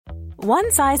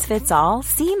One size fits all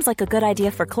seems like a good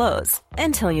idea for clothes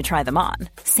until you try them on.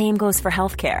 Same goes for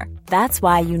healthcare. That's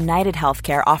why United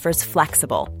Healthcare offers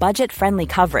flexible, budget-friendly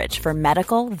coverage for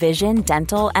medical, vision,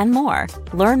 dental, and more.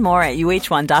 Learn more at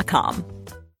uh1.com.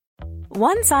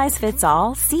 One size fits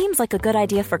all seems like a good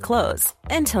idea for clothes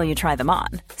until you try them on.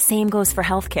 Same goes for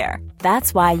healthcare.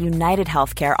 That's why United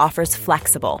Healthcare offers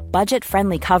flexible,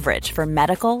 budget-friendly coverage for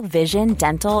medical, vision,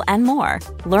 dental, and more.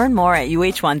 Learn more at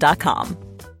uh1.com.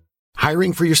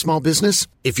 Hiring for your small business?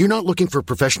 If you're not looking for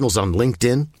professionals on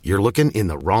LinkedIn, you're looking in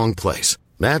the wrong place.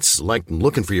 That's like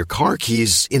looking for your car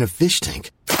keys in a fish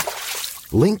tank.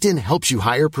 LinkedIn helps you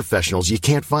hire professionals you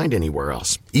can't find anywhere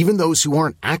else, even those who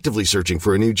aren't actively searching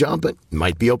for a new job but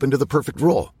might be open to the perfect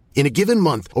role. In a given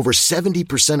month, over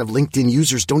 70% of LinkedIn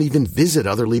users don't even visit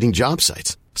other leading job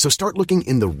sites. So start looking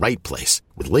in the right place.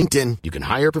 With LinkedIn, you can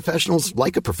hire professionals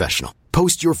like a professional.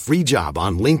 Post your free job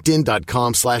on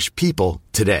linkedin.com/people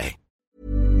today.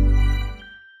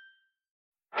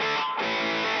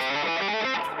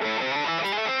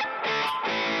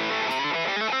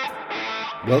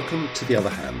 Welcome to The Other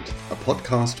Hand, a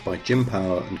podcast by Jim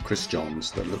Power and Chris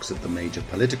Johns that looks at the major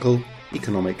political,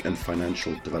 economic and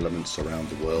financial developments around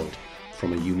the world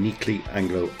from a uniquely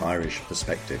Anglo-Irish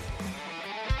perspective.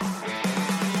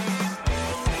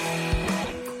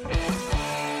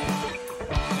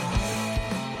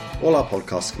 All our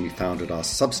podcasts can be found at our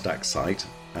Substack site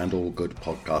and all good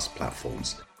podcast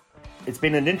platforms. It's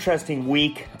been an interesting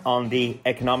week on the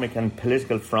economic and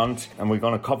political front, and we're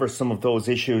going to cover some of those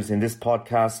issues in this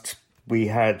podcast. We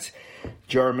had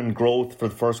German growth for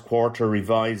the first quarter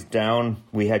revised down.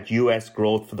 We had US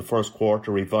growth for the first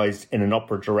quarter revised in an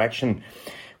upward direction.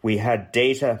 We had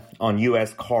data on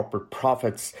US corporate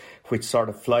profits, which sort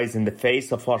of flies in the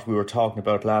face of what we were talking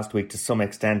about last week to some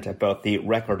extent about the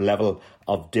record level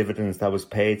of dividends that was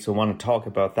paid. So I want to talk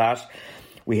about that.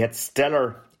 We had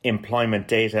stellar employment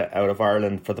data out of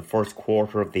Ireland for the first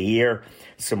quarter of the year.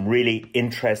 Some really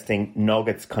interesting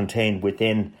nuggets contained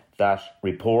within that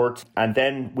report. And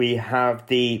then we have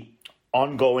the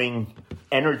ongoing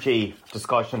energy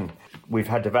discussion. We've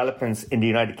had developments in the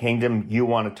United Kingdom. You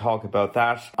want to talk about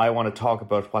that. I want to talk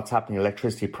about what's happening with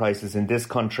electricity prices in this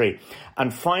country.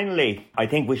 And finally, I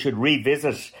think we should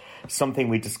revisit something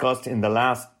we discussed in the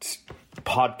last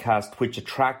podcast, which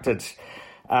attracted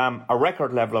a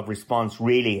record level of response,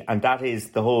 really, and that is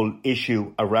the whole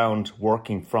issue around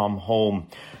working from home.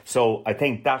 So I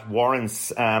think that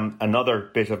warrants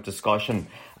another bit of discussion,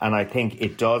 and I think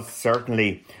it does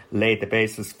certainly lay the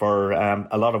basis for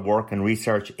a lot of work and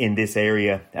research in this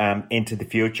area into the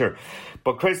future.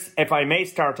 But Chris, if I may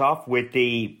start off with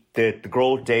the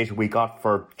growth data we got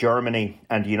for Germany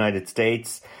and the United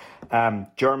States.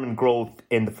 German growth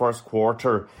in the first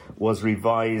quarter was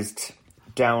revised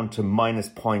down to minus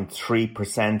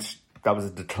 0.3%. That was a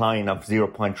decline of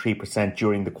 0.3%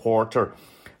 during the quarter,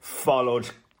 followed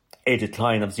a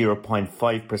decline of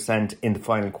 0.5% in the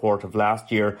final quarter of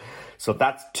last year. So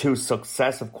that's two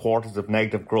successive quarters of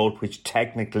negative growth, which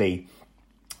technically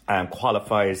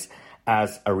qualifies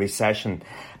as a recession.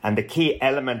 And the key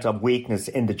element of weakness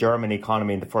in the German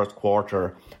economy in the first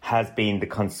quarter has been the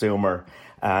consumer.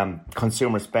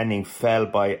 Consumer spending fell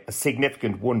by a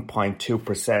significant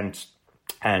 1.2%.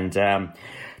 And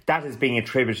that is being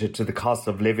attributed to the cost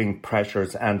of living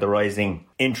pressures and the rising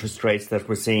interest rates that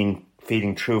we're seeing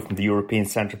feeding through from the European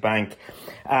Central Bank.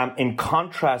 In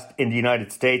contrast, in the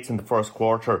United States in the first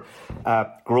quarter,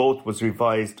 growth was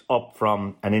revised up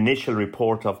from an initial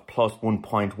report of plus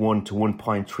 1.1 to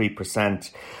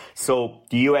 1.3%. So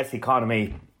the US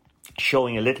economy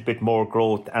showing a little bit more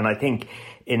growth. And I think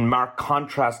in marked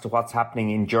contrast to what's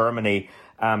happening in Germany,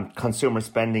 consumer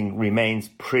spending remains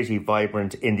pretty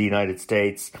vibrant in the United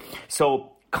States.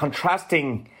 So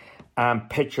contrasting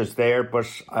pictures there, but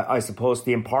I suppose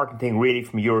the important thing really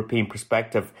from a European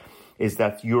perspective is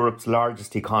that Europe's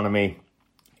largest economy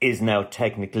is now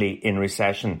technically in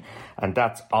recession, and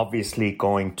that's obviously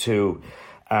going to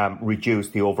reduce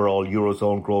the overall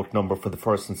Eurozone growth number for the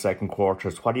first and second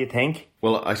quarters. What do you think?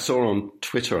 Well, I saw on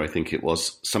Twitter, I think it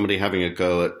was, somebody having a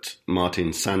go at Martin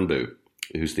Sandbu,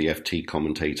 who's the FT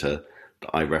commentator that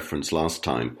I referenced last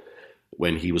time,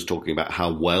 when he was talking about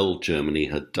how well Germany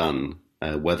had done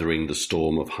weathering the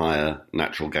storm of higher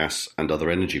natural gas and other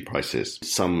energy prices.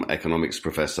 Some economics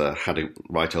professor had a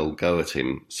right old go at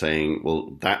him, saying,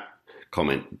 well, that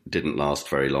comment didn't last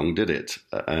very long, did it?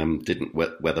 Didn't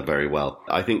weather very well.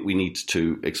 I think we need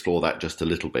to explore that just a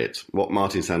little bit. What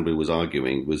Martin Sandbu was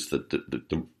arguing was that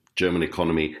the German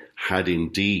economy had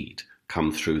indeed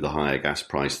come through the higher gas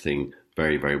price thing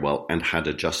very, very well and had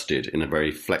adjusted in a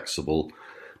very flexible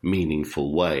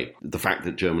meaningful way. The fact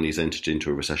that Germany's entered into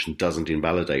a recession doesn't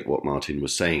invalidate what Martin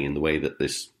was saying in the way that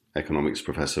this economics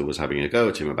professor was having a go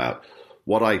at him about.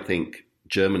 What I think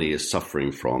Germany is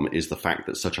suffering from is the fact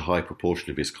that such a high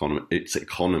proportion of its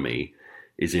economy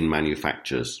is in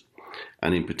manufactures.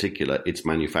 And in particular, its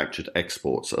manufactured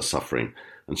exports are suffering.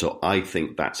 And so I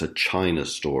think that's a China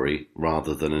story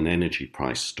rather than an energy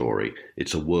price story.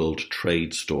 It's a world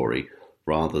trade story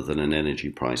rather than an energy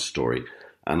price story.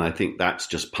 And I think that's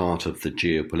just part of the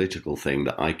geopolitical thing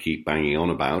that I keep banging on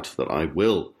about, that I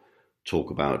will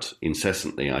talk about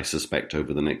incessantly, I suspect,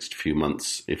 over the next few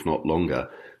months, if not longer,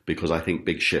 because I think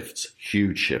big shifts,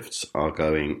 huge shifts are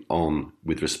going on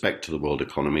with respect to the world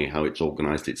economy, how it's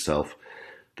organized itself,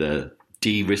 the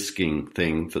de-risking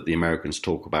thing that the Americans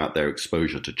talk about, their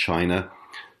exposure to China.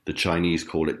 The Chinese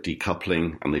call it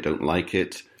decoupling, and they don't like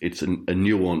it. It's a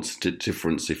nuanced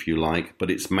difference, if you like, but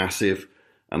it's massive.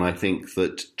 And I think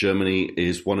that Germany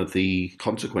is one of the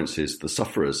consequences, the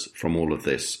sufferers from all of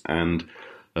this. And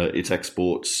its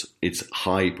exports, its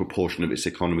high proportion of its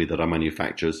economy that are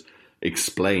manufactures,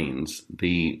 explains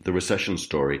the recession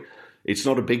story. It's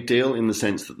not a big deal in the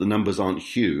sense that the numbers aren't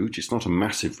huge. It's not a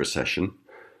massive recession.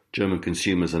 German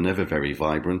consumers are never very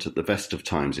vibrant at the best of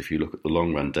times. If you look at the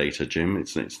long-run data, Jim,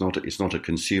 it's not a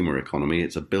consumer economy.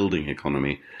 It's a building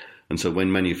economy. And so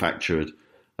when manufactured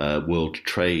world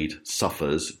trade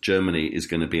suffers, Germany is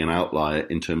going to be an outlier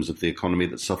in terms of the economy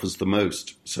that suffers the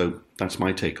most. So that's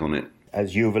my take on it.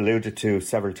 As you've alluded to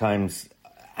several times,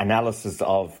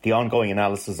 the ongoing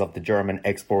analysis of the German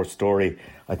export story,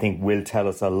 I think, will tell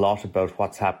us a lot about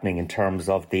what's happening in terms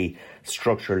of the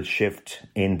structural shift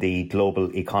in the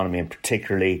global economy, and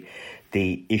particularly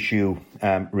the issue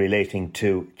relating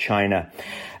to China.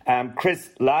 Chris,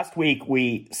 last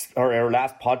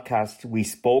last podcast, we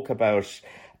spoke about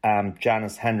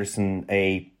Janus Henderson,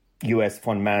 a US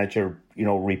fund manager,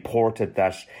 reported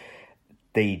that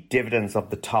the dividends of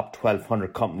the top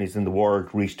 1,200 companies in the world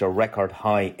reached a record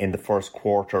high in the first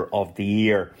quarter of the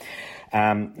year.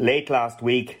 Late last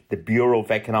week, the Bureau of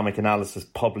Economic Analysis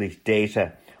published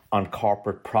data on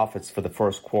corporate profits for the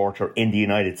first quarter in the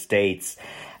United States,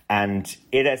 and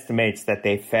it estimates that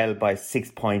they fell by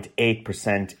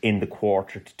 6.8% in the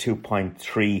quarter to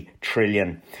 2.3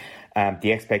 trillion.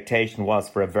 The expectation was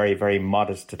for a very, very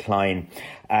modest decline.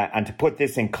 And to put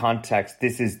this in context,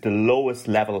 this is the lowest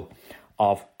level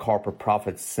of corporate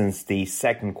profits since the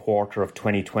second quarter of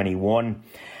 2021.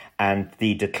 And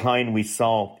the decline we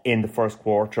saw in the first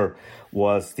quarter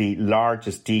was the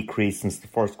largest decrease since the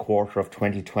first quarter of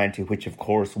 2020, which of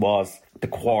course was the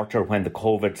quarter when the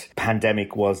COVID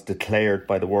pandemic was declared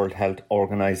by the World Health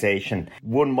Organization.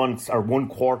 1 month's or 1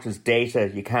 quarter's data,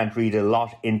 you can't read a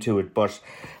lot into it, but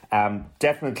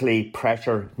definitely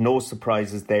pressure, no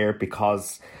surprises there,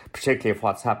 because particularly of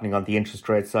what's happening on the interest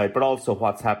rate side, but also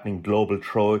what's happening global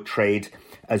trade,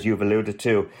 as you've alluded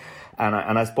to.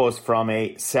 And I suppose from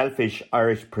a selfish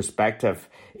Irish perspective,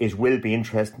 it will be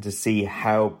interesting to see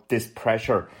how this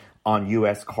pressure on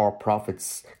US corporate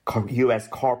profits,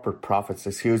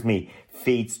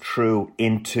 feeds through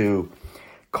into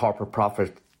corporate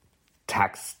profit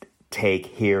tax take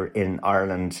here in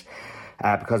Ireland.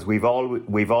 Because we've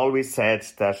always said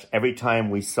that every time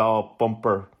we saw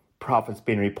bumper profits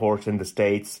being reported in the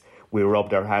States, we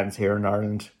rubbed our hands here in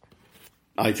Ireland.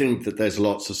 I think that there's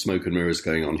lots of smoke and mirrors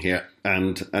going on here.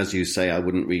 And as you say, I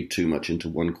wouldn't read too much into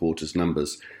 1 quarter's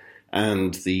numbers.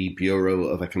 And the Bureau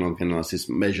of Economic Analysis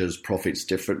measures profits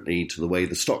differently to the way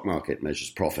the stock market measures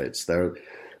profits. There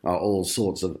are all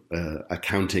sorts of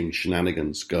accounting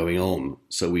shenanigans going on.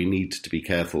 So we need to be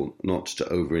careful not to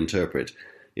overinterpret.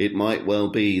 It might well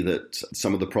be that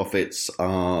some of the profits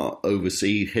are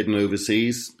hidden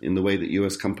overseas in the way that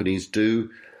US companies do.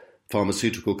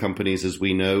 Pharmaceutical companies, as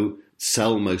we know,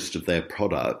 sell most of their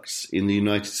products in the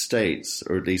United States,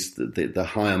 or at least the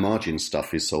higher margin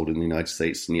stuff is sold in the United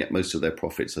States, and yet most of their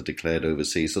profits are declared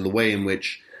overseas. So the way in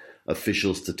which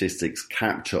official statistics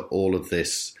capture all of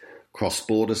this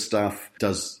cross-border stuff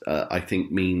does, I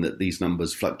think, mean that these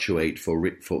numbers fluctuate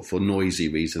for noisy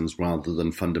reasons rather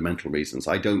than fundamental reasons.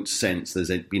 I don't sense there's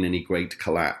been any great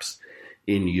collapse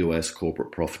in US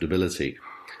corporate profitability.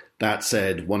 That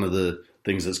said, one of the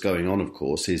things that's going on, of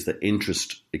course, is that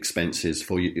interest expenses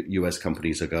for US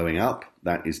companies are going up.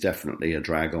 That is definitely a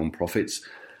drag on profits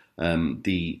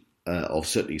of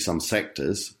certainly some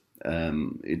sectors.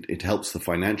 It helps the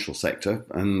financial sector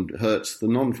and hurts the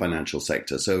non-financial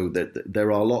sector. So that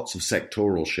there are lots of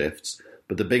sectoral shifts,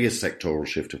 but the biggest sectoral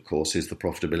shift, of course, is the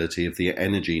profitability of the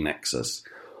energy nexus.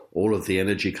 All of the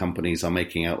energy companies are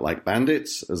making out like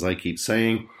bandits, as I keep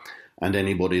saying, and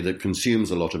anybody that consumes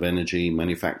a lot of energy,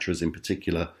 manufacturers in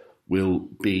particular, will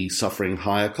be suffering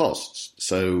higher costs.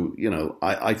 So,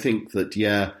 I think that,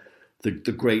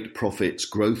 the great profits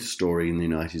growth story in the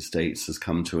United States has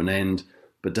come to an end.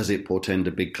 But does it portend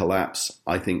a big collapse?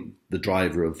 I think the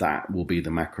driver of that will be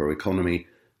the macroeconomy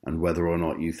and whether or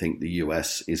not you think the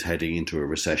US is heading into a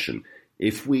recession.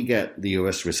 If we get the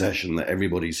US recession that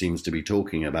everybody seems to be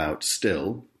talking about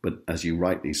still, but as you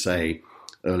rightly say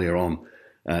earlier on,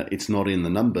 it's not in the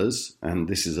numbers, and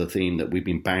this is a theme that we've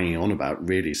been banging on about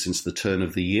really since the turn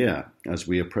of the year as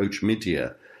we approach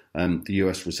mid-year. The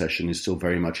US recession is still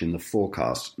very much in the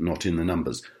forecast, not in the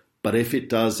numbers. But if it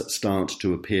does start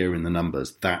to appear in the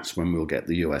numbers, that's when we'll get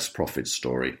the US profit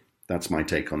story. That's my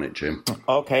take on it, Jim.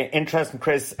 Okay, interesting,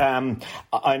 Chris.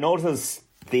 I noticed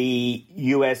the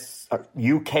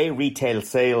UK retail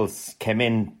sales came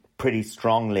in pretty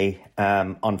strongly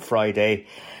on Friday.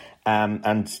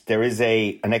 And there is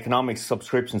an economic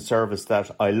subscription service that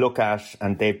I look at,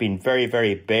 and they've been very,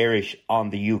 very bearish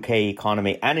on the UK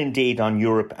economy and indeed on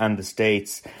Europe and the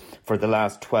States for the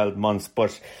last 12 months.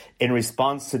 But in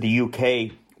response to the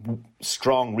UK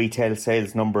strong retail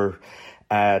sales number,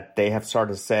 they have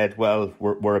sort of said, well,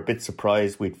 we're a bit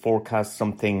surprised. We'd forecast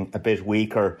something a bit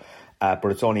weaker, but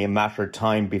it's only a matter of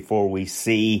time before we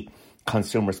see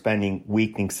consumer spending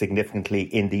weakening significantly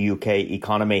in the UK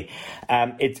economy.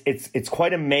 It's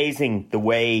quite amazing the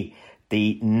way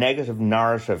the negative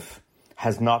narrative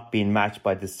has not been matched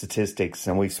by the statistics.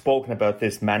 And we've spoken about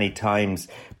this many times,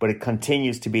 but it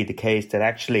continues to be the case that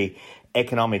actually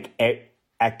economic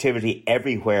activity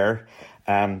everywhere,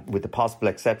 with the possible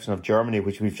exception of Germany,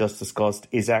 which we've just discussed,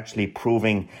 is actually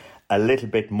proving a little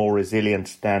bit more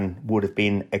resilient than would have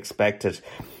been expected.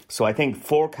 So I think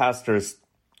forecasters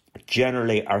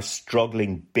generally are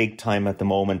struggling big time at the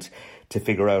moment to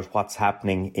figure out what's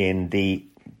happening in the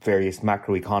various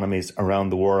macroeconomies around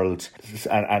the world.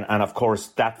 And of course,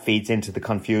 that feeds into the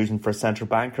confusion for central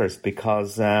bankers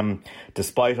because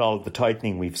despite all of the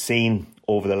tightening we've seen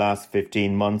over the last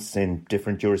 15 months in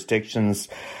different jurisdictions,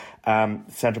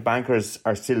 central bankers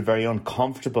are still very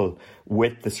uncomfortable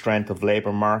with the strength of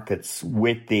labour markets,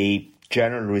 with the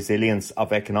general resilience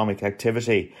of economic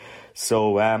activity.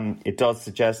 So it does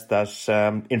suggest that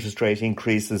interest rate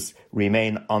increases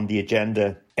remain on the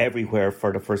agenda everywhere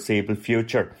for the foreseeable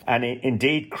future. And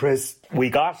indeed, Chris, we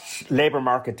got labour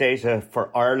market data for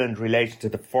Ireland related to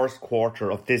the first quarter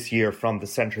of this year from the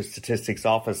Central Statistics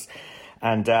Office.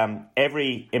 And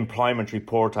every employment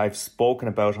report I've spoken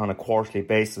about on a quarterly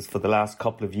basis for the last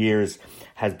couple of years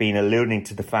has been alluding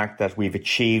to the fact that we've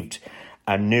achieved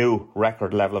a new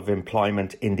record level of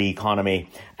employment in the economy.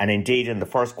 And indeed, in the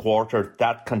first quarter,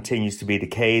 that continues to be the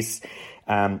case.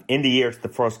 In the year to the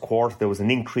first quarter, there was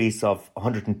an increase of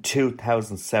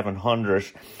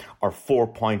 102,700 or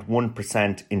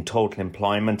 4.1% in total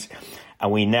employment.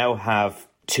 And we now have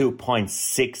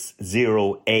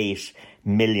 2.608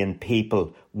 million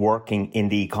people working in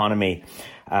the economy,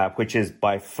 which is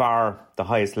by far the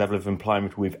highest level of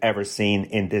employment we've ever seen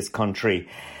in this country.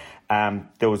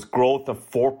 There was growth of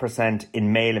 4%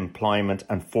 in male employment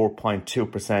and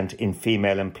 4.2% in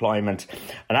female employment.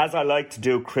 And as I like to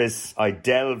do, Chris, I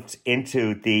delved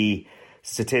into the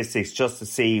statistics just to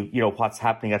see, what's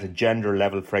happening at a gender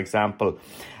level, for example.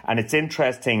 And it's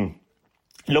interesting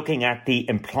looking at the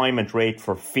employment rate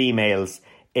for females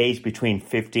aged between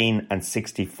 15 and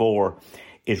 64.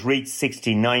 It reached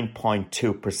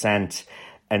 69.2%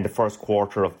 in the first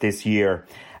quarter of this year.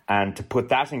 And to put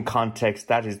that in context,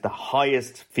 that is the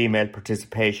highest female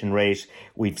participation rate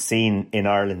we've seen in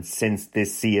Ireland since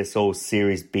this CSO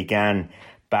series began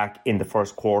back in the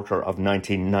first quarter of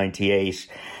 1998.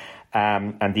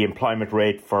 And the employment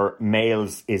rate for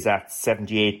males is at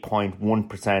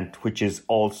 78.1%, which is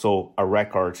also a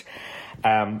record.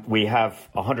 We have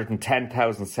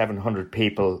 110,700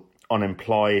 people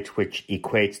unemployed, which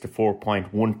equates to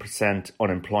 4.1%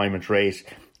 unemployment rate,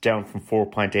 down from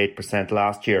 4.8%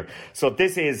 last year. So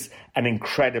this is an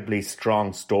incredibly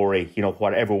strong story,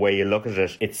 whatever way you look at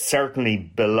it. It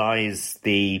certainly belies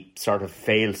the sort of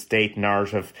failed state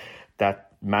narrative that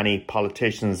many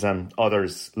politicians and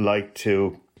others like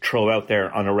to throw out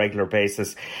there on a regular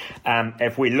basis.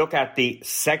 If we look at the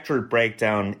sectoral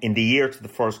breakdown in the year to the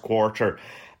first quarter,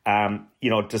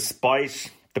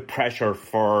 despite the pressure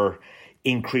for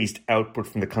increased output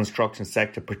from the construction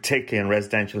sector, particularly in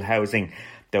residential housing,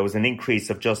 there was an increase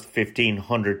of just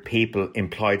 1,500 people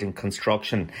employed in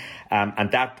construction.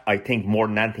 And that, I think, more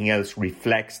than anything else,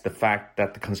 reflects the fact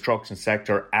that the construction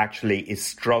sector actually is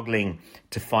struggling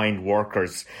to find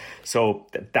workers. So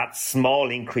that small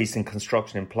increase in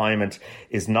construction employment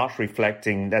is not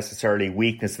reflecting necessarily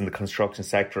weakness in the construction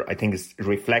sector. I think it's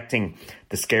reflecting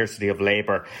the scarcity of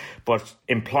labour. But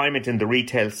employment in the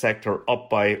retail sector up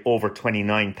by over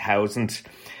 29,000.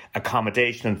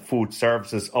 Accommodation and food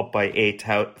services up by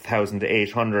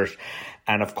 8,800.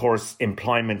 And of course,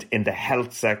 employment in the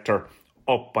health sector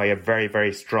up by a very,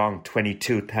 very strong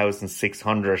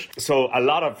 22,600. So a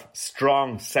lot of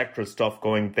strong sectoral stuff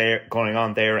going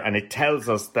on there. And it tells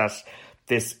us that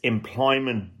this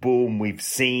employment boom we've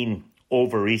seen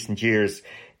over recent years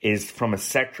is, from a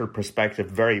sectoral perspective,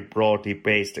 very broadly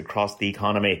based across the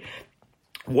economy.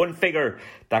 One figure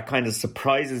that kind of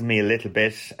surprises me a little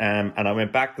bit, and I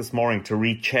went back this morning to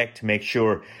recheck to make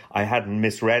sure I hadn't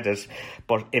misread it,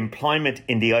 but employment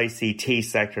in the ICT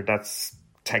sector, that's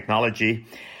technology,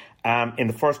 in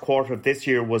the first quarter of this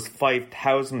year was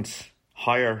 5,000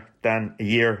 higher than a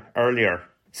year earlier.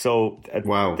 So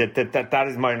wow. That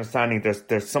is my understanding.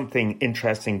 There's something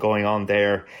interesting going on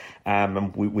there.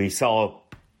 And we saw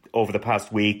over the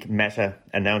past week Meta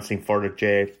announcing further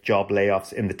job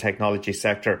layoffs in the technology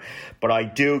sector. But I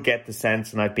do get the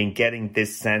sense, and I've been getting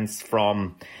this sense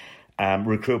from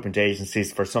recruitment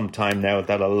agencies for some time now,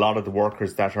 that a lot of the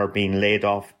workers that are being laid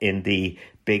off in the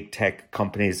big tech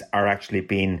companies are actually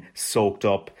being soaked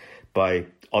up by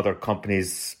other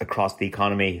companies across the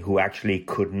economy who actually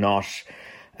could not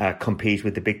compete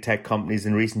with the big tech companies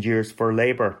in recent years for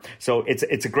labour. So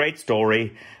it's a great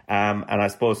story. And I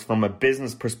suppose from a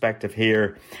business perspective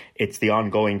here, it's the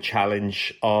ongoing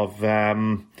challenge of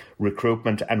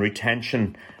recruitment and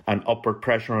retention, and upward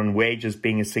pressure on wages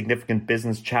being a significant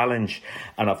business challenge.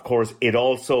 And of course, it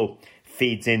also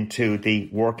feeds into the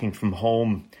working from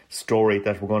home story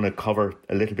that we're going to cover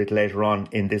a little bit later on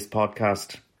in this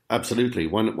podcast. Absolutely.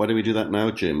 Why do we do that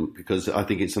now, Jim? Because I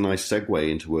think it's a nice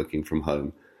segue into working from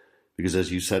home. Because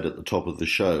as you said at the top of the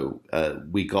show,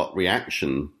 we got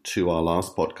reaction to our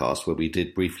last podcast where we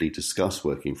did briefly discuss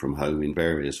working from home in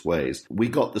various ways. We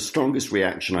got the strongest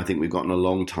reaction I think we've got in a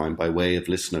long time by way of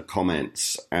listener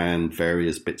comments and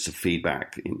various bits of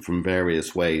feedback from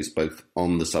various ways, both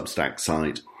on the Substack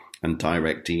site and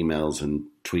direct emails and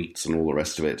tweets and all the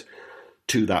rest of it,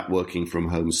 to that working from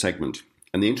home segment.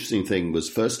 And the interesting thing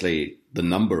was, firstly, the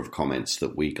number of comments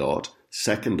that we got.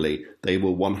 Secondly, they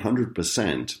were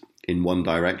 100% in one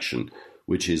direction,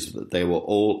 which is that they were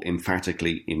all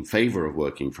emphatically in favour of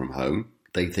working from home.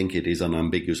 They think it is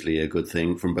unambiguously a good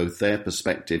thing from both their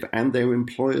perspective and their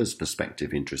employer's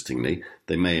perspective, interestingly.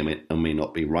 They may or may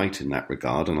not be right in that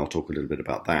regard, and I'll talk a little bit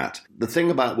about that. The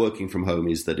thing about working from home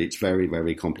is that it's very,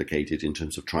 very complicated in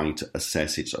terms of trying to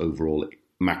assess its overall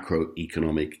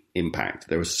macroeconomic impact.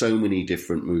 There are so many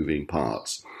different moving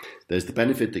parts. There's the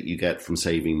benefit that you get from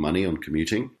saving money on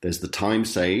commuting. There's the time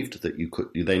saved that you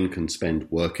then can spend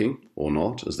working or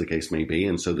not, as the case may be.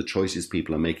 And so the choices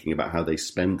people are making about how they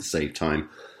spend the saved time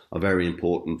are very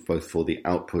important, both for the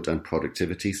output and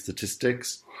productivity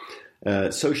statistics.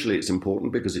 Socially, it's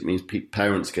important because it means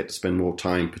parents get to spend more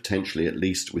time, potentially at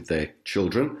least, with their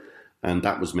children. And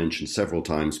that was mentioned several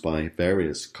times by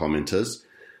various commenters.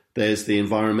 There's the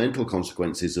environmental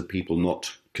consequences of people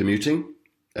not commuting.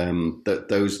 That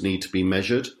those need to be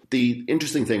measured. The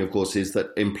interesting thing, of course, is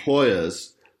that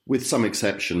employers, with some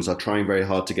exceptions, are trying very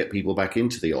hard to get people back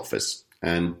into the office.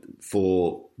 And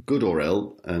for good or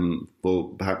ill, for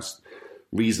perhaps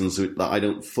reasons that I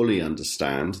don't fully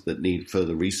understand that need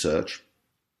further research,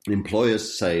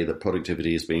 employers say that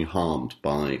productivity is being harmed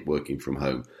by working from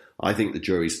home. I think the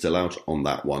jury's still out on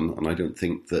that one, and I don't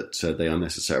think that they are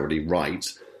necessarily right.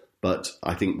 But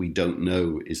I think we don't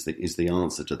know is the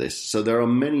answer to this. So there are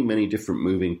many, many different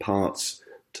moving parts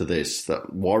to this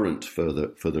that warrant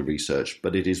further research.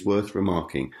 But it is worth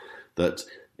remarking that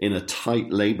in a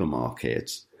tight labour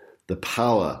market, the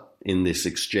power in this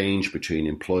exchange between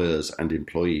employers and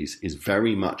employees is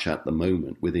very much at the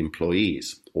moment with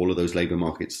employees. All of those labour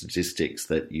market statistics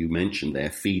that you mentioned there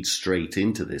feed straight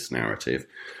into this narrative,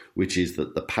 which is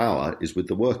that the power is with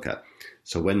the worker.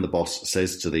 So when the boss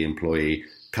says to the employee,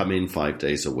 come in 5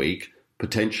 days a week,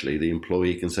 potentially the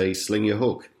employee can say, sling your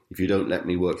hook. If you don't let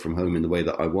me work from home in the way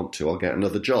that I want to, I'll get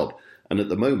another job. And at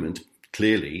the moment,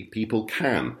 clearly, people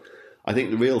can. I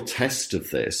think the real test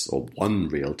of this, or one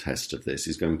real test of this,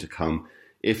 is going to come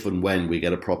if and when we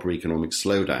get a proper economic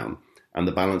slowdown and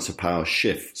the balance of power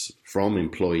shifts from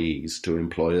employees to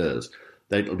employers.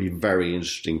 Then it'll be very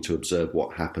interesting to observe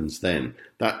what happens then.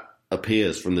 That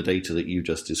appears from the data that you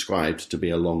just described to be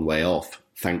a long way off,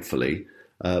 thankfully.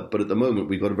 But at the moment,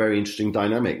 we've got a very interesting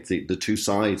dynamic. The two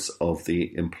sides of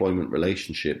the employment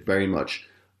relationship very much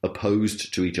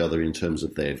opposed to each other in terms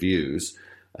of their views.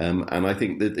 And I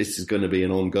think that this is going to be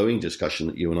an ongoing discussion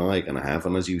that you and I are going to have.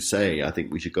 And as you say, I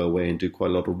think we should go away and do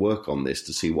quite a lot of work on this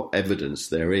to see what evidence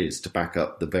there is to back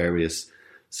up the various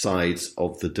sides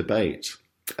of the debate.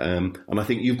 And I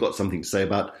think you've got something to say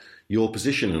about your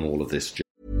position in all of this.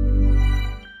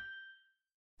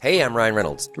 Hey, I'm Ryan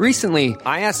Reynolds. Recently,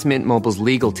 I asked Mint Mobile's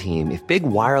legal team if big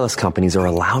wireless companies are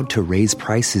allowed to raise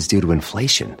prices due to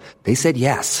inflation. They said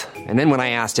yes. And then when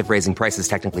I asked if raising prices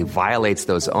technically violates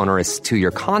those onerous 2-year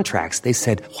contracts, they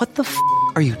said, "What the f***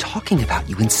 are you talking about,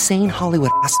 you insane Hollywood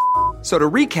ass?" So to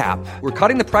recap, we're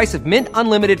cutting the price of Mint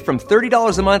Unlimited from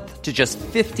 $30 a month to just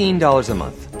 $15 a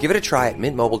month. Give it a try at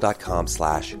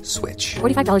mintmobile.com/switch.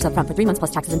 $45 up front for 3 months plus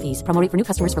taxes and fees. Promo rate for new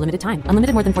customers for limited time.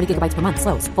 Unlimited more than 40 gigabytes per month.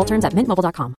 Slows full terms at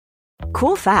mintmobile.com.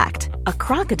 Cool fact, a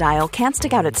crocodile can't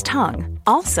stick out its tongue.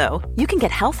 Also, you can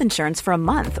get health insurance for a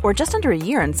month or just under a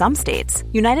year in some states.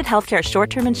 United Healthcare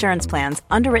short-term insurance plans,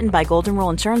 underwritten by Golden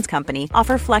Rule Insurance Company,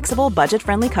 offer flexible,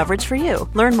 budget-friendly coverage for you.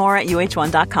 Learn more at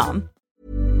uh1.com.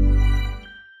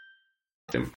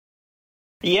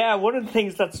 Yeah, one of the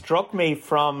things that struck me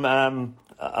from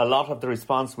a lot of the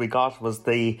response we got was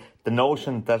the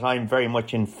notion that I'm very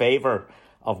much in favour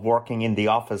of working in the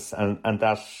office and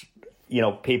that, you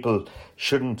know, people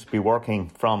shouldn't be working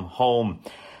from home.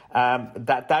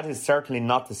 That is certainly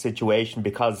not the situation,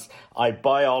 because I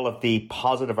buy all of the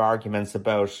positive arguments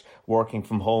about working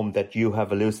from home that you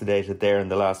have elucidated there in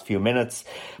the last few minutes.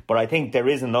 But I think there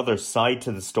is another side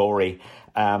to the story.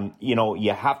 You know,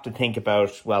 you have to think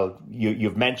about, well,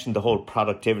 you've mentioned the whole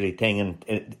productivity thing,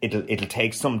 and it'll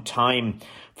take some time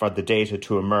for the data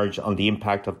to emerge on the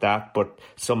impact of that, but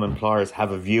some employers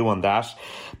have a view on that.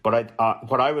 But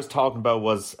what I was talking about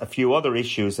was a few other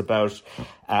issues about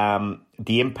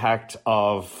the impact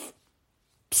of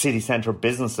city centre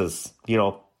businesses, you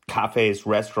know, cafes,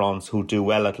 restaurants who do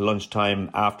well at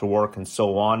lunchtime, after work and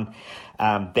so on.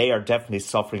 They are definitely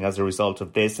suffering as a result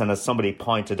of this. And as somebody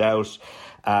pointed out,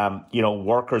 you know,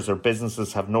 workers or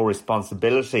businesses have no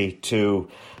responsibility to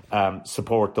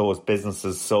support those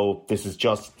businesses. So this is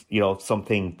just, you know,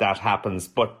 something that happens.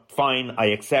 But fine, I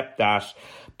accept that.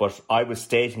 But I was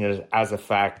stating it as a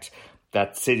fact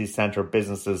that city centre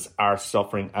businesses are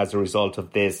suffering as a result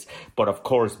of this. But of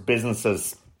course,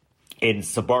 businesses in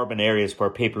suburban areas where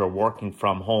people are working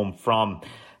from home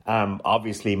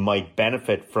obviously might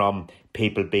benefit from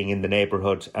people being in the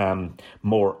neighbourhood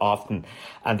more often.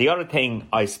 And the other thing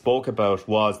I spoke about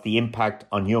was the impact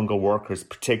on younger workers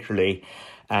particularly.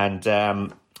 And,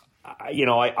 you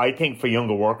know, I think for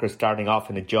younger workers starting off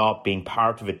in a job, being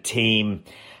part of a team,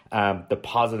 the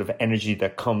positive energy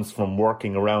that comes from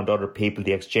working around other people,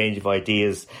 the exchange of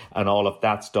ideas and all of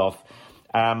that stuff,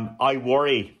 I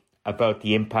worry about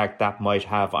the impact that might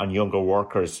have on younger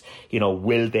workers. You know,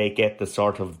 will they get the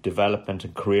sort of development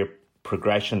and career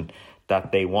progression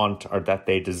that they want or that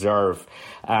they deserve?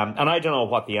 And I don't know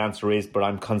what the answer is, but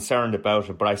I'm concerned about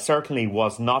it. But I certainly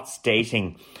was not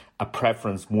stating a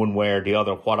preference one way or the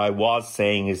other. What I was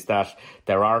saying is that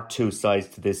there are two sides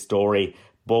to this story.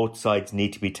 Both sides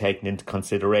need to be taken into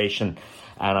consideration.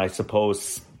 And I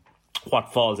suppose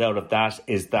what falls out of that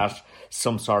is that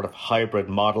some sort of hybrid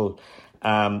model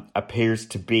appears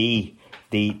to be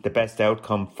the best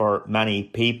outcome for many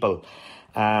people.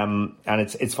 And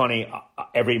it's funny,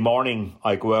 every morning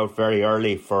I go out very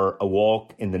early for a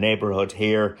walk in the neighbourhood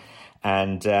here,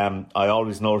 and I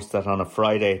always notice that on a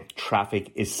Friday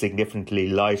traffic is significantly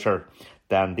lighter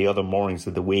than the other mornings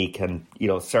of the week. And, you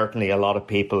know, certainly a lot of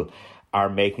people are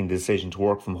making the decision to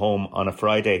work from home on a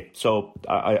Friday. So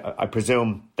I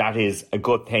presume that is a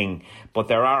good thing. But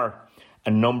there are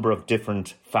a number of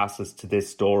different facets to this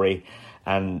story.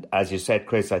 And as you said,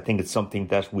 Chris, I think it's something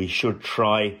that we should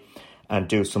try and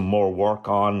do some more work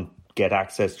on, get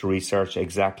access to research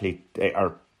exactly,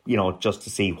 or, you know, just to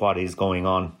see what is going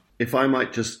on. If I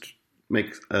might just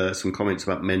make some comments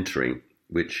about mentoring,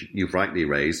 which you've rightly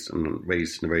raised and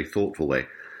raised in a very thoughtful way.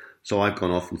 So I've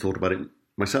gone off and thought about it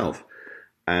myself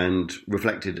and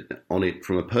reflected on it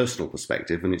from a personal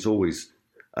perspective. And it's always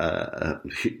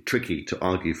tricky to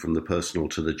argue from the personal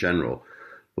to the general.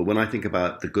 But when I think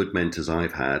about the good mentors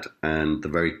I've had and the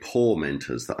very poor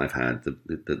mentors that I've had,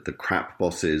 the crap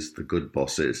bosses, the good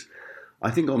bosses, I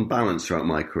think on balance throughout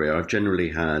my career, I've generally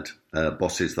had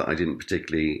bosses that I didn't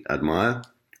particularly admire.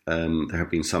 There have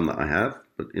been some that I have,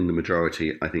 but in the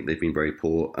majority, I think they've been very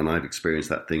poor. And I've experienced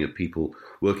that thing of people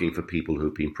working for people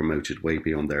who've been promoted way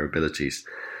beyond their abilities.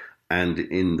 And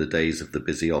in the days of the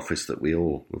busy office that we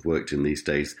all have worked in these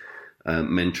days,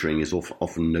 mentoring is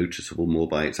often noticeable more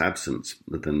by its absence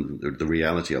than the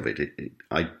reality of it.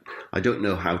 I don't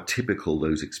know how typical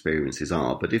those experiences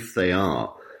are, but if they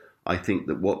are, I think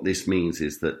that what this means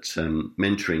is that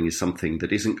mentoring is something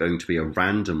that isn't going to be a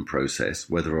random process,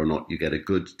 whether or not you get a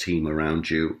good team around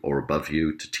you or above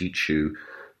you to teach you,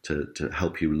 to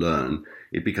help you learn.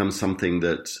 It becomes something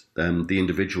that the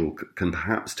individual can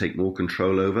perhaps take more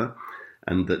control over,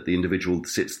 and that the individual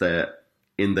sits there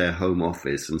in their home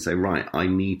office and say, right, I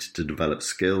need to develop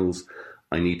skills,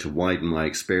 I need to widen my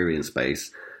experience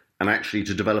base, and actually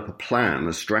to develop a plan,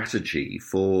 a strategy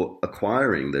for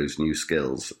acquiring those new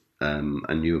skills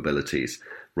and new abilities,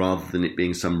 rather than it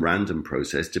being some random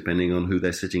process depending on who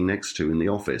they're sitting next to in the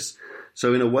office.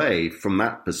 So in a way, from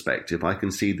that perspective, I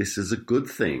can see this as a good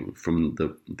thing from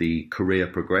the career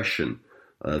progression,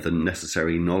 the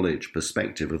necessary knowledge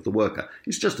perspective of the worker.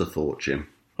 It's just a thought, Jim.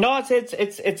 No,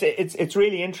 it's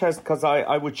really interesting, because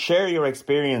I would share your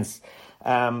experience.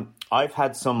 I've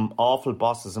had some awful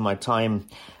bosses in my time,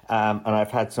 and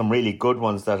I've had some really good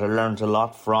ones that I learned a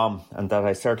lot from, and that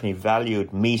I certainly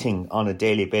valued meeting on a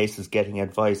daily basis, getting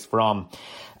advice from.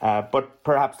 But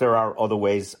perhaps there are other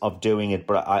ways of doing it.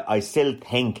 But I still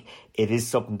think it is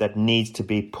something that needs to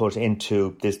be put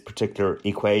into this particular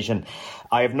equation.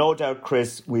 I have no doubt,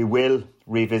 Chris, we will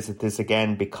revisit this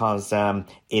again, because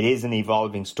it is an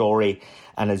evolving story.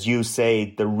 And as you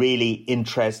say, the really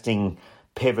interesting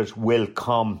pivot will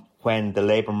come when the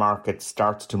labour market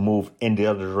starts to move in the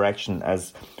other direction,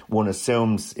 as one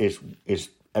assumes it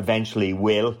eventually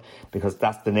will, because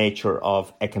that's the nature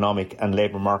of economic and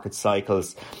labour market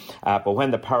cycles. But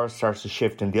when the power starts to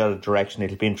shift in the other direction,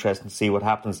 it'll be interesting to see what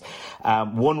happens.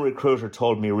 One recruiter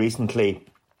told me recently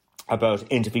about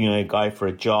interviewing a guy for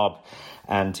a job,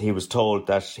 and he was told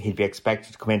that he'd be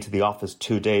expected to come into the office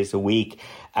 2 days a week,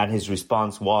 and his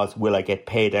response was, will I get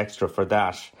paid extra for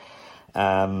that?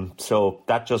 So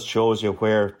that just shows you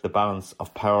where the balance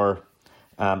of power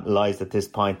lies at this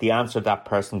point. The answer that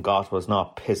person got was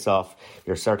not piss off.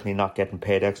 You're certainly not getting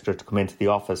paid extra to come into the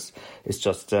office. It's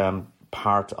just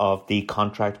part of the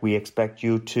contract we expect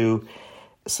you to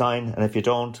sign. And if you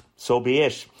don't, so be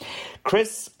it.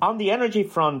 Chris, on the energy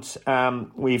front,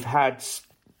 we've had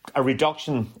a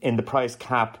reduction in the price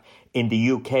cap in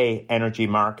the UK energy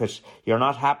market. You're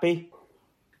not happy?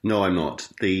 No, I'm not.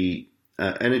 The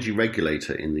energy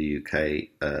regulator in the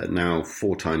UK now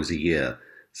 4 times a year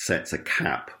sets a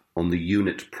cap on the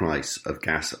unit price of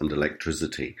gas and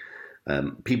electricity.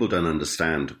 People don't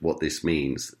understand what this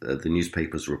means. The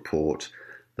newspapers report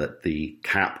that the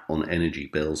cap on energy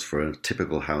bills for a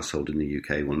typical household in the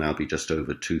UK will now be just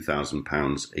over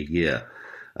 £2,000 a year.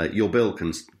 Your bill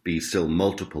can be still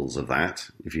multiples of that.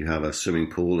 If you have a swimming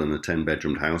pool and a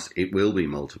 10-bedroom house, it will be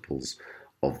multiples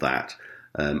of that.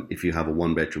 If you have a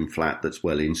 1-bedroom flat that's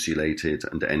well insulated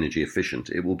and energy efficient,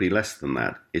 it will be less than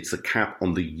that. It's a cap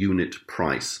on the unit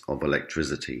price of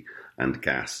electricity and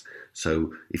gas.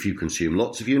 So if you consume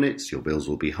lots of units, your bills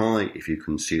will be high. If you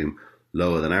consume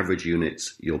lower than average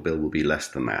units, your bill will be less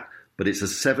than that. But it's a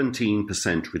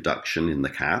 17% reduction in the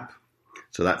cap.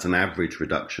 So that's an average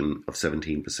reduction of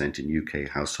 17% in UK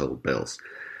household bills.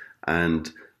 And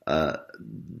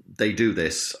they do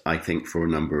this, I think, for a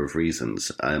number of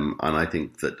reasons. And I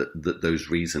think that those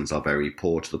reasons are very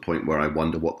poor, to the point where I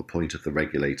wonder what the point of the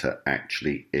regulator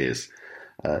actually is.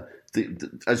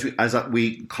 As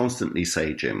we constantly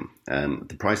say, Jim,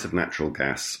 the price of natural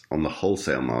gas on the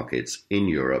wholesale markets in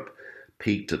Europe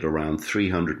peaked at around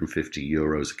 350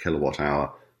 euros a kilowatt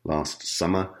hour last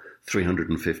summer,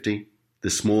 350.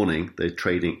 This morning, they're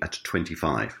trading at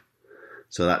 25.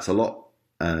 So that's a lot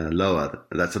lower.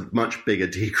 That's a much bigger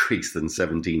decrease than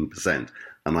 17%.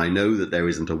 And I know that there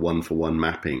isn't a one-for-one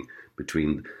mapping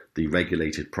between the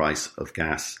regulated price of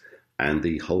gas and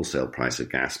the wholesale price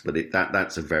of gas, but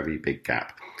that's a very big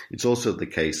gap. It's also the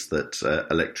case that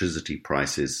electricity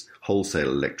prices,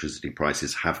 wholesale electricity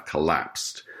prices, have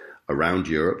collapsed around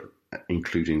Europe,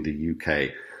 including the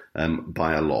UK,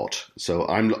 by a lot. So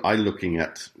I'm looking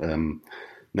at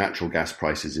natural gas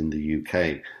prices in the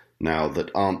UK now that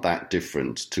aren't that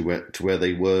different to where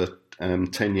they were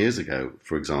 10 years ago,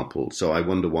 for example. So I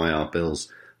wonder why our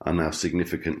bills are now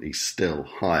significantly still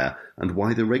higher, and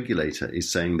why the regulator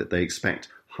is saying that they expect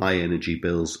high energy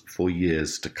bills for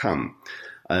years to come.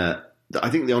 I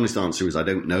think the honest answer is I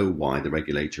don't know why the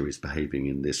regulator is behaving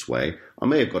in this way. I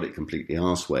may have got it completely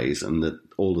arseways, and that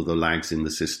all of the lags in the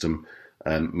system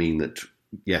mean that,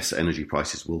 yes, energy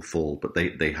prices will fall, but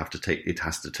it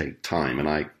has to take time, and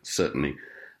I certainly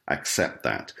accept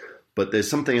that. But there's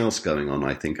something else going on,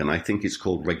 I think, and I think it's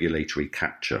called regulatory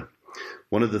capture.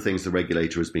 one of the things the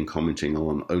regulator has been commenting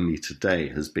on only today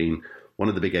has been one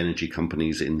of the big energy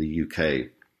companies in the UK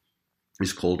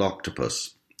is called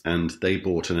Octopus, and they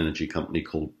bought an energy company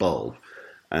called Bulb,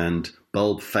 and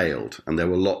Bulb failed, and there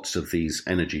were lots of these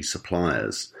energy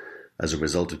suppliers. As a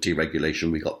result of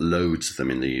deregulation, we got loads of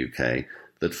them in the UK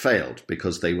that failed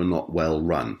because they were not well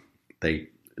run. They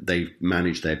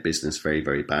managed their business very,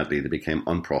 very badly. They became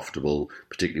unprofitable,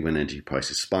 particularly when energy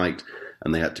prices spiked,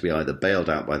 and they had to be either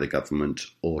bailed out by the government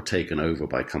or taken over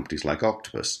by companies like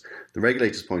Octopus. The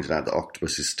regulators pointed out that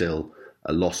Octopus is still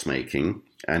a loss-making,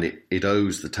 and it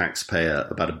owes the taxpayer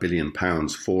about £1 billion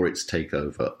for its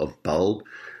takeover of Bulb,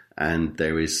 and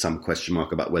there is some question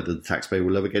mark about whether the taxpayer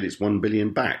will ever get its £1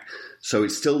 billion back. So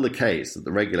it's still the case that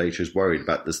the regulator is worried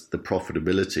about the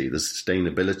profitability, the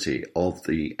sustainability of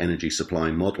the energy supply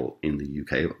model in the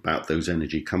UK, about those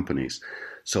energy companies.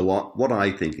 So what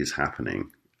I think is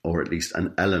happening, or at least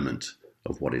an element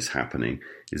of what is happening,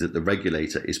 is that the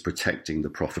regulator is protecting the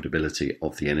profitability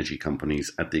of the energy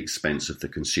companies at the expense of the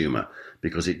consumer,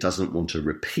 because it doesn't want a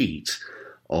repeat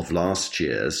of last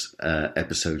year's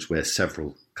episodes where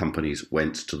several companies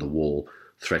went to the wall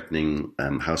threatening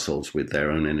households with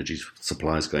their own energy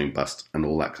supplies going bust and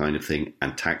all that kind of thing,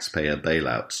 and taxpayer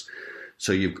bailouts.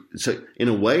 So in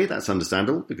a way that's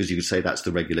understandable, because you could say that's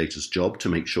the regulator's job to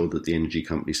make sure that the energy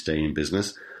companies stay in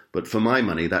business. But for my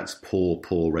money, that's poor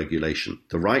regulation.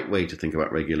 The right way to think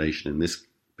about regulation in this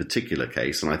particular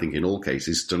case, and I think in all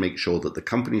cases, is to make sure that the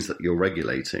companies that you're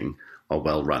regulating are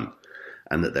well run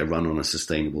and that they're run on a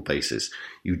sustainable basis.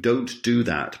 You don't do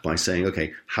that by saying,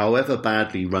 okay, however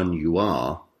badly run you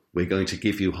are, we're going to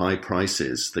give you high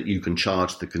prices that you can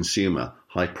charge the consumer,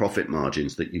 high profit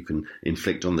margins that you can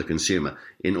inflict on the consumer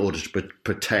in order to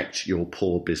protect your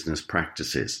poor business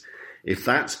practices. If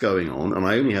that's going on, and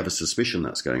I only have a suspicion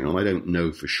that's going on, I don't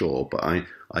know for sure, but I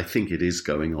think it is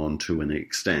going on to an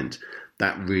extent,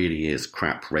 that really is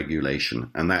crap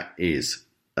regulation, and that is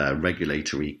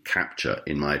regulatory capture,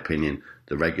 in my opinion.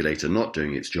 The regulator not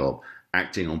doing its job,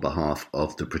 acting on behalf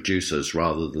of the producers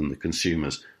rather than the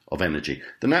consumers of energy.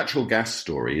 The natural gas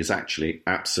story is actually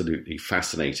absolutely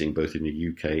fascinating, both in the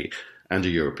UK and a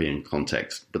European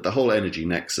context. But the whole energy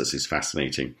nexus is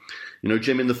fascinating. You know,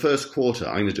 Jim, in the first quarter,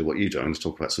 I'm going to do what you do. I'm going to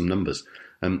talk about some numbers.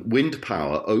 Wind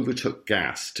power overtook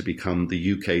gas to become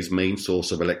the UK's main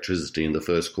source of electricity in the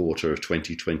first quarter of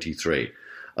 2023.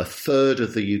 A third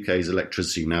of the UK's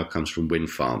electricity now comes from wind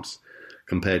farms,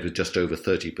 compared with just over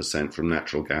 30% from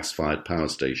natural gas-fired power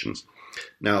stations.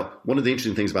 Now, one of the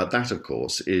interesting things about that, of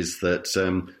course, is that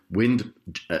wind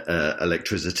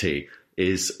electricity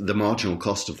is the marginal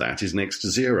cost of that is next to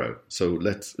zero. So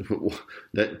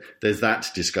there's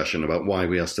that discussion about why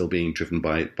we are still being driven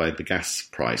by the gas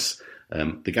price.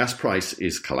 The gas price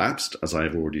is collapsed, as I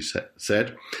have already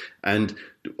said, and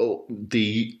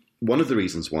one of the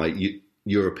reasons why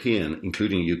European,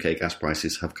 including UK gas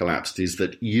prices have collapsed is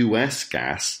that US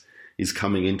gas is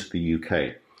coming into the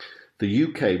UK. The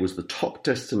UK was the top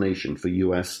destination for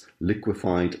US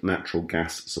liquefied natural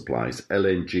gas supplies,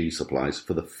 LNG supplies,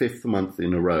 for the fifth month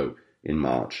in a row in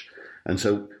March. And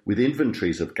so with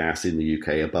inventories of gas in the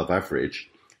UK above average,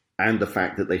 and the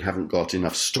fact that they haven't got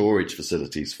enough storage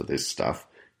facilities for this stuff,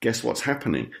 guess what's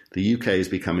happening? The UK is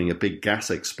becoming a big gas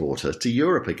exporter to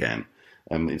Europe again.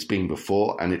 It's been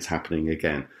before, and it's happening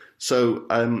again. So,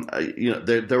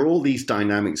 there are all these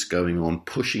dynamics going on,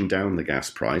 pushing down the gas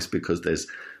price, because there's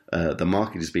the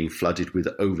market is being flooded with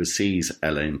overseas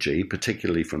LNG,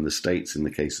 particularly from the States in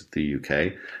the case of the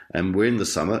UK. And we're in the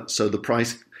summer, so the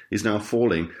price is now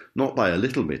falling, not by a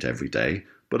little bit every day,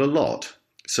 but a lot.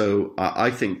 So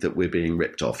I think that we're being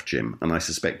ripped off, Jim, and I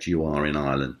suspect you are in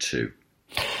Ireland too.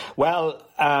 Well,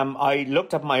 I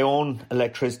looked at my own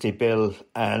electricity bill,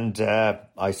 and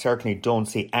I certainly don't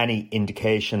see any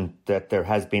indication that there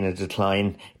has been a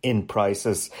decline in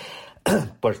prices.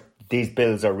 But these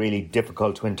bills are really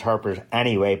difficult to interpret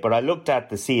anyway. But I looked at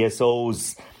the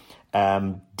CSO's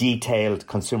detailed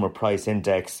consumer price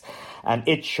index, and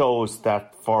it shows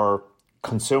that for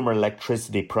consumer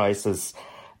electricity prices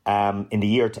in the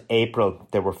year to April,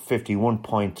 they were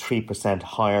 51.3%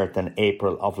 higher than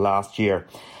April of last year.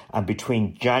 And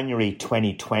between January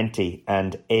 2020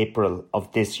 and April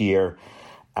of this year,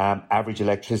 average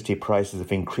electricity prices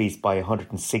have increased by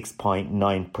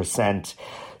 106.9%.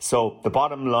 So the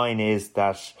bottom line is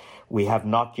that we have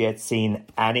not yet seen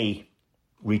any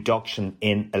reduction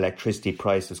in electricity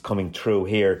prices coming through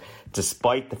here,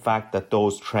 despite the fact that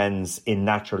those trends in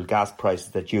natural gas prices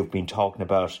that you've been talking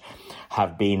about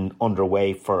have been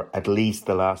underway for at least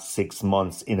the last 6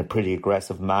 months in a pretty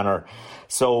aggressive manner.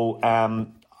 So,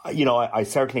 I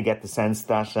certainly get the sense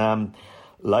that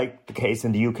like the case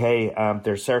in the UK,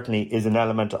 there certainly is an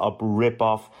element of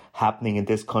rip-off happening in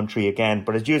this country again.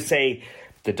 But as you say,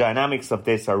 the dynamics of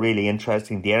this are really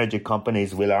interesting. The energy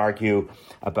companies will argue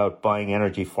about buying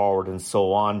energy forward and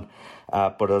so on.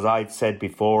 But as I've said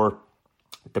before,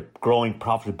 the growing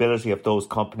profitability of those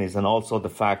companies and also the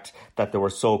fact that they were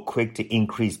so quick to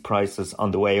increase prices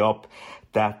on the way up,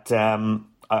 that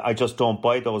I just don't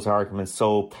buy those arguments.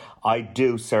 So I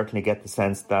do certainly get the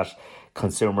sense that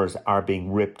consumers are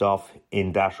being ripped off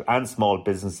in that, and small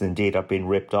businesses indeed are being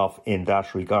ripped off in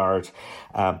that regard.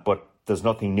 But there's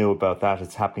nothing new about that.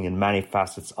 It's happening in many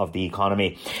facets of the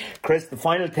economy. Chris, the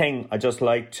final thing I'd just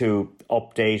like to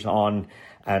update on,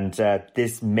 and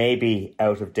this may be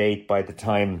out of date by the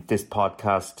time this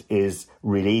podcast is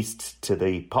released to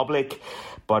the public,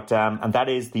 but and that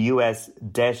is the US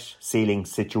debt ceiling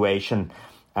situation.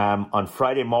 On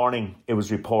Friday morning, it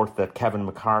was reported that Kevin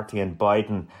McCarthy and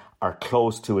Biden are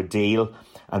close to a deal,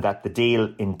 and that the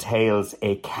deal entails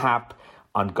a cap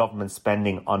on government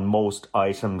spending on most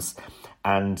items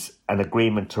and an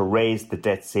agreement to raise the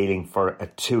debt ceiling for a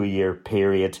 2-year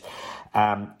period.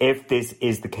 If this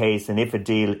is the case, and if a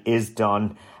deal is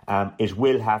done, it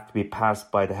will have to be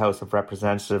passed by the House of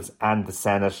Representatives and the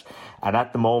Senate. And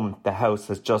at the moment, the House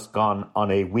has just gone on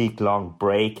a week-long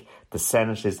break. The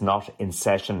Senate is not in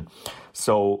session.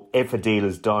 So if a deal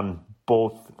is done,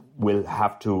 both will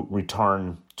have to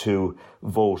return to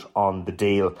vote on the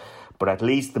deal. But at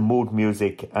least the mood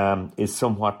music is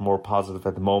somewhat more positive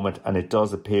at the moment, and it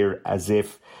does appear as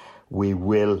if we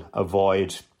will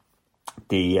avoid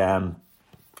the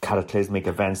cataclysmic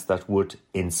events that would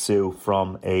ensue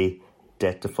from a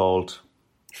debt default.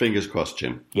 Fingers crossed,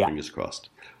 Jim. Yeah. Fingers crossed.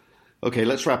 Okay,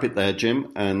 let's wrap it there,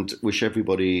 Jim, and wish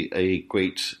everybody a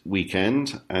great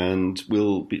weekend, and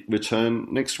we'll return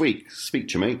next week. Speak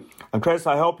to you, mate. And Chris,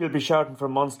 I hope you'll be shouting for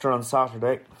Munster on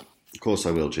Saturday. Of course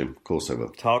I will, Jim. Of course I will.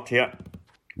 Talk to you.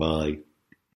 Bye.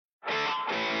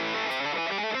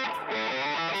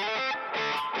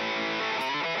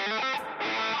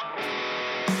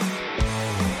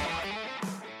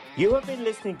 You have been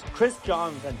listening to Chris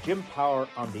Johns and Jim Power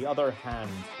on The Other Hand.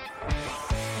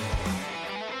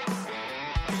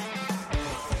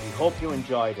 We hope you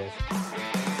enjoyed it.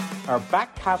 Our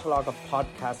back catalogue of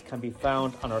podcasts can be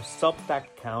found on our Substack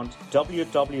account,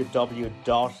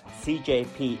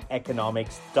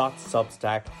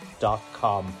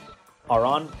 www.cjpeconomics.substack.com, or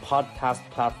on podcast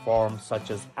platforms such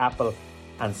as Apple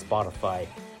and Spotify.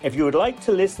 If you would like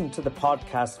to listen to the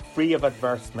podcast free of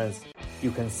advertisements, you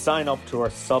can sign up to our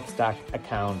Substack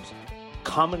account.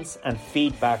 Comments and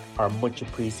feedback are much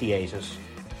appreciated.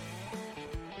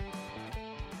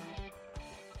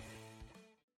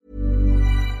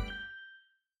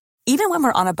 Even when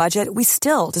we're on a budget, we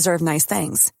still deserve nice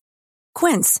things.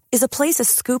 Quince is a place to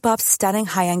scoop up stunning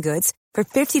high-end goods for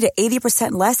 50 to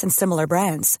 80% less than similar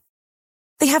brands.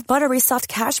 They have buttery soft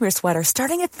cashmere sweaters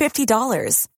starting at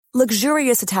 $50,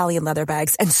 luxurious Italian leather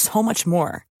bags, and so much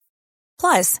more.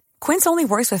 Plus, Quince only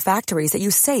works with factories that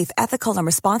use safe, ethical, and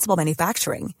responsible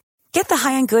manufacturing. Get the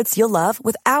high-end goods you'll love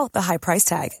without the high price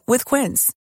tag with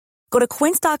Quince. Go to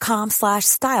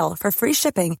quince.com/style for free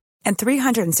shipping and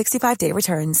 365-day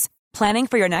returns. Planning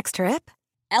for your next trip?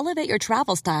 Elevate your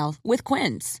travel style with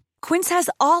Quince. Quince has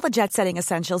all the jet-setting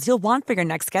essentials you'll want for your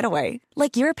next getaway,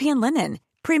 like European linen,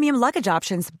 premium luggage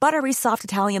options, buttery soft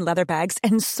Italian leather bags,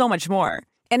 and so much more.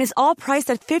 And is all priced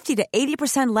at 50 to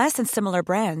 80% less than similar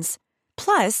brands.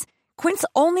 Plus, Quince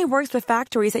only works with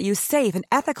factories that use safe and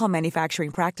ethical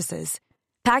manufacturing practices.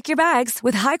 Pack your bags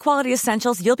with high-quality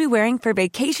essentials you'll be wearing for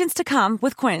vacations to come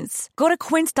with Quince. Go to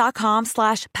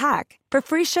quince.com/pack for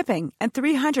free shipping and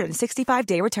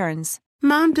 365-day returns.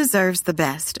 Mom deserves the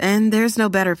best, and there's no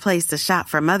better place to shop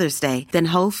for Mother's Day than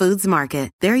Whole Foods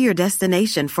Market. They're your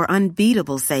destination for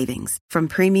unbeatable savings, from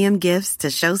premium gifts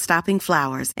to show-stopping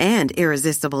flowers and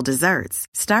irresistible desserts.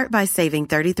 Start by saving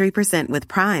 33% with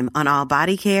Prime on all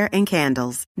body care and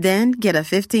candles. Then get a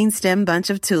 15-stem bunch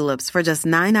of tulips for just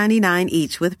 $9.99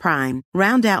 each with Prime.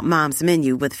 Round out Mom's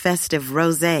menu with festive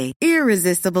rosé,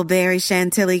 irresistible berry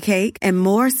chantilly cake, and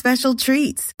more special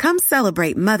treats. Come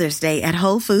celebrate Mother's Day at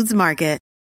Whole Foods Market.